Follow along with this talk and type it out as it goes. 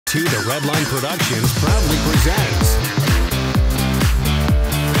2 The Redline Productions proudly presents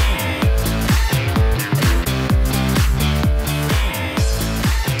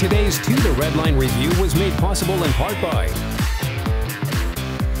today's 2 The Redline review was made possible in part by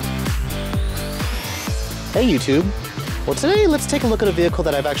Hey YouTube! Well, today let's take a look at a vehicle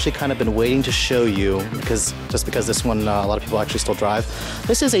that I've actually kind of been waiting to show you because this one a lot of people actually still drive.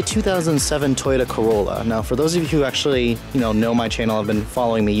 This is a 2007 Toyota Corolla. Now for those of you who actually know my channel, have been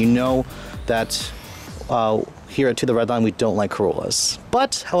following me, you know that here at To The Redline we don't like Corollas.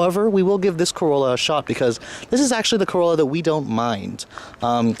 But, however, we will give this Corolla a shot because this is actually the Corolla that we don't mind.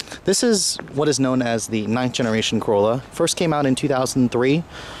 This is what is known as the 9th generation Corolla. First came out in 2003.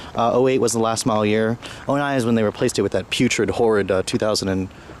 08 was the last model year. 09 is when they replaced it with that putrid, horrid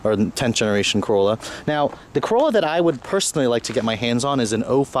 10th generation Corolla. Now, the Corolla that I would personally like to get my hands on is an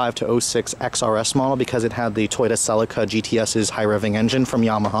 05 to 06 XRS model because it had the Toyota Celica GTS's high revving engine from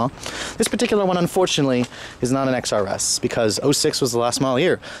Yamaha. This particular one, unfortunately, is not an XRS because 06 was the last model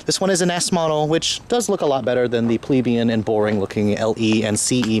year. This one is an S model, which does look a lot better than the plebeian and boring looking LE and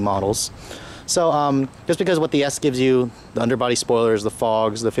CE models. So just because what the S gives you, the underbody spoilers, the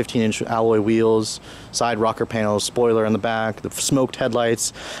fogs, the 15-inch alloy wheels, side rocker panels, spoiler in the back, the smoked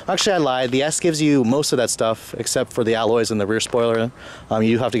headlights. Actually, I lied. The S gives you most of that stuff except for the alloys and the rear spoiler.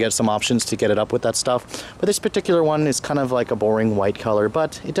 You have to get some options to get it up with that stuff. But this particular one is kind of like a boring white color,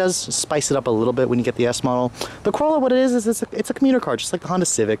 but it does spice it up a little bit when you get the S model. The Corolla, what it is it's a commuter car, just like the Honda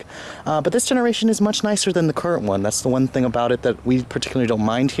Civic. But this generation is much nicer than the current one. That's the one thing about it that we particularly don't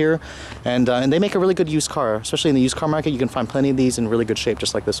mind here. And they make a really good used car, especially in the used car market. You can find plenty of these in really good shape,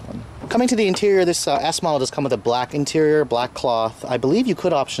 just like this one. Coming to the interior, this S model does come with a black interior, black cloth. I believe you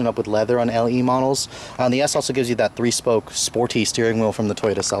could option up with leather on LE models. The S also gives you that 3-spoke sporty steering wheel from the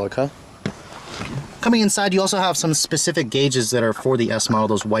Toyota Celica. Coming inside, you also have some specific gauges that are for the S model,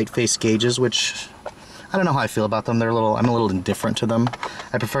 those white face gauges, which I don't know how I feel about them. I'm a little indifferent to them.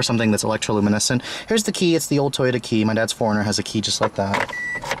 I prefer something that's electroluminescent. Here's the key. It's the old Toyota key. My dad's Foreigner has a key just like that.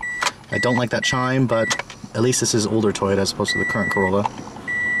 I don't like that chime, but at least this is older Toyota as opposed to the current Corolla.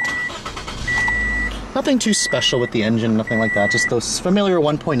 Nothing too special with the engine, nothing like that. Just those familiar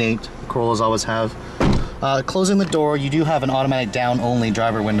 1.8 Corollas always have. Closing the door, you do have an automatic down-only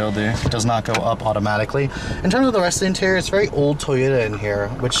driver window there. It does not go up automatically. In terms of the rest of the interior, it's very old Toyota in here,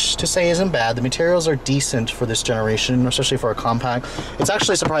 which to say isn't bad. The materials are decent for this generation, especially for a compact. It's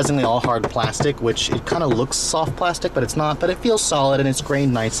actually surprisingly all hard plastic, which it kind of looks soft plastic, but it's not. But it feels solid and it's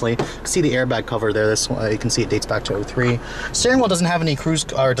grained nicely. You can see the airbag cover there. This one, you can see it dates back to 03. Steering wheel doesn't have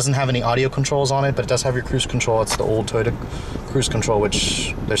any audio controls on it, but it does have your cruise control. It's the old Toyota cruise control,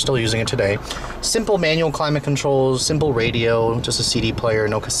 which they're still using it today. Simple manual climate controls, simple radio, just a CD player,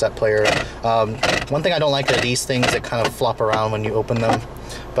 no cassette player. One thing I don't like are these things that kind of flop around when you open them.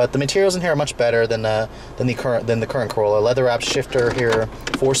 But the materials in here are much better than the current Corolla. Leather wrapped shifter here,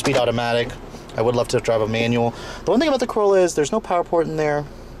 4-speed automatic. I would love to drive a manual. The one thing about the Corolla is there's no power port in there.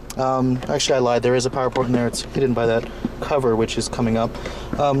 Actually I lied, there is a power port in there. It's hidden by that cover which is coming up.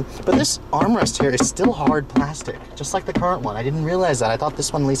 But this armrest here is still hard plastic, just like the current one. I didn't realize that. I thought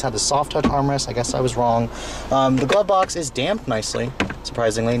this one at least had the soft touch armrest. I guess I was wrong. The glove box is damped nicely,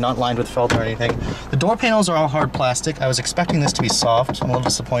 surprisingly, not lined with felt or anything. The door panels are all hard plastic. I was expecting this to be soft. I'm a little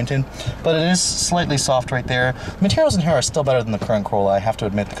disappointed, but it is slightly soft right there. The materials in here are still better than the current Corolla, I have to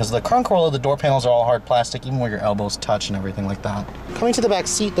admit, because the current Corolla, the door panels are all hard plastic, even where your elbows touch and everything like that. Coming to the back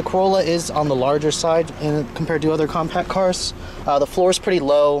seat, the Corolla is on the larger side compared to other compact cars. The floor is pretty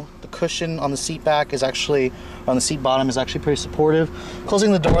low. The cushion on the seat back is actually, on the seat bottom is actually pretty supportive.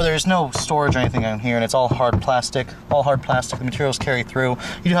 Closing the door, there's no storage or anything on here, and it's all hard plastic. All hard plastic. The materials carry through.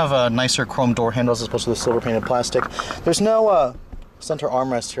 You do have nicer chrome door handles as opposed to the silver painted plastic. There's no center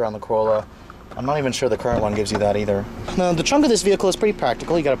armrest here on the Corolla. I'm not even sure the current one gives you that either. Now, the trunk of this vehicle is pretty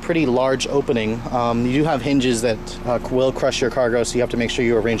practical. You got a pretty large opening. You do have hinges that will crush your cargo, so you have to make sure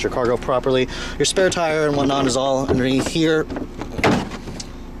you arrange your cargo properly. Your spare tire and whatnot is all underneath here.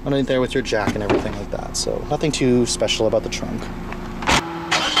 Underneath there with your jack and everything like that. So nothing too special about the trunk.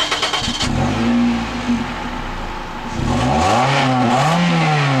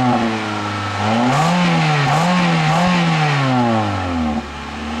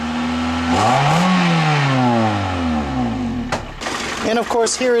 And of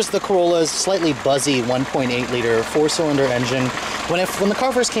course, here is the Corolla's slightly buzzy 1.8-liter 4-cylinder engine. When the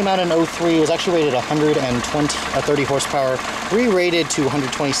car first came out in 03, it was actually rated 130 horsepower, re-rated to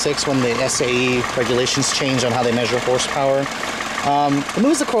 126 when the SAE regulations changed on how they measure horsepower. It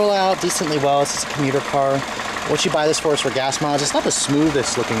moves the Corolla out decently well. It's just a commuter car. What you buy this for is for gas mileage. It's not the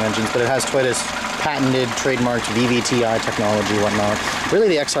smoothest looking engines, but it has Toyota's patented, trademarked VVTi technology, whatnot. Really,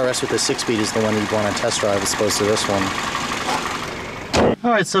 the XRS with the 6-speed is the one you'd want to test drive as opposed to this one.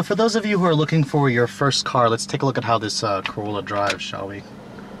 Alright, so for those of you who are looking for your first car, let's take a look at how this Corolla drives, shall we?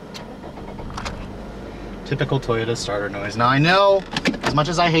 Typical Toyota starter noise. Now I know, as much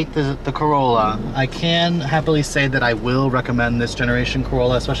as I hate the Corolla, I can happily say that I will recommend this generation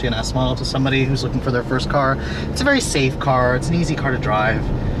Corolla, especially an S model, to somebody who's looking for their first car. It's a very safe car, it's an easy car to drive.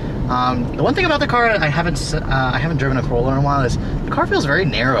 The one thing about the car, I haven't driven a Corolla in a while, is the car feels very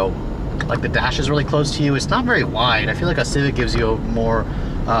narrow. Like the dash is really close to you. It's not very wide. I feel like a Civic gives you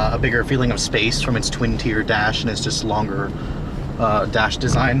a bigger feeling of space from its twin-tier dash and its just longer dash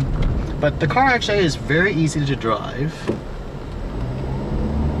design. But the car actually is very easy to drive.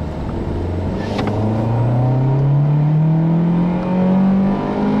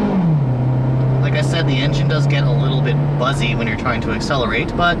 Like I said, the engine does get a little bit buzzy when you're trying to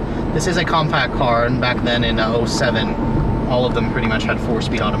accelerate, but this is a compact car, and back then in 07, all of them pretty much had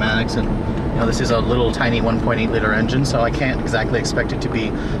 4-speed automatics, and you know, this is a little tiny 1.8 liter engine, so I can't exactly expect it to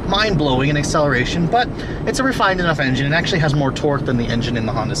be mind-blowing in acceleration, but it's a refined enough engine. It actually has more torque than the engine in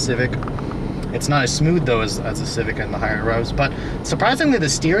the Honda Civic. It's not as smooth though as the Civic and the higher revs, but surprisingly the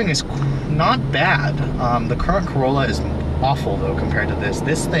steering is not bad. The current Corolla is awful though compared to this.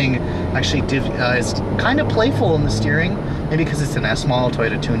 This thing actually is kind of playful in the steering, maybe because it's an S model.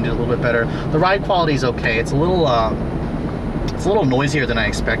 Toyota tuned it a little bit better. The ride quality is okay. It's a little noisier than I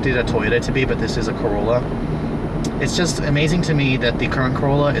expected a Toyota to be, but this is a Corolla. It's just amazing to me that the current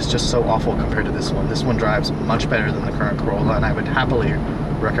Corolla is just so awful compared to this one. This one drives much better than the current Corolla, and I would happily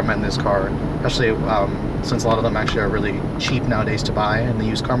recommend this car, especially since a lot of them actually are really cheap nowadays to buy in the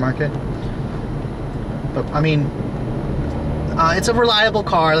used car market. But I mean, it's a reliable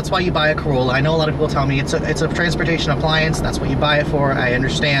car. That's why you buy a Corolla. I know a lot of people tell me it's a transportation appliance. That's what you buy it for. I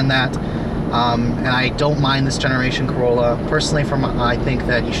understand that. And I don't mind this generation Corolla. Personally, I think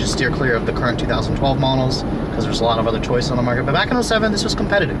that you should steer clear of the current 2012 models because there's a lot of other choice on the market. But back in 07, this was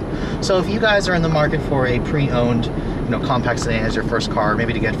competitive. So if you guys are in the market for a pre-owned, compact sedan as your first car,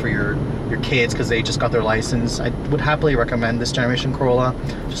 maybe to get for your kids because they just got their license, I would happily recommend this generation Corolla.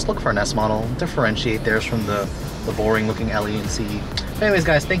 Just look for an S model. Differentiate theirs from the boring looking LE and CE. But anyways,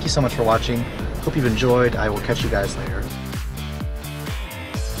 guys, thank you so much for watching. Hope you've enjoyed. I will catch you guys later.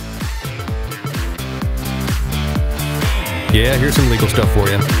 Yeah, here's some legal stuff for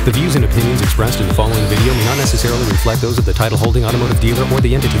you. The views and opinions expressed in the following video may not necessarily reflect those of the title-holding automotive dealer or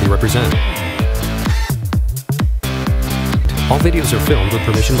the entity they represent. All videos are filmed with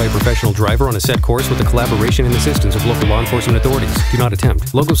permission by a professional driver on a set course with the collaboration and assistance of local law enforcement authorities. Do not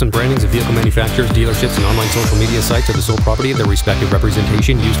attempt. Logos and brandings of vehicle manufacturers, dealerships, and online social media sites are the sole property of their respective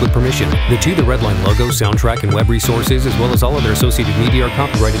representation used with permission. The To The Redline logo, soundtrack, and web resources, as well as all other associated media, are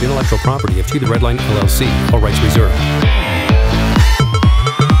copyrighted intellectual property of To The Redline LLC. All rights reserved.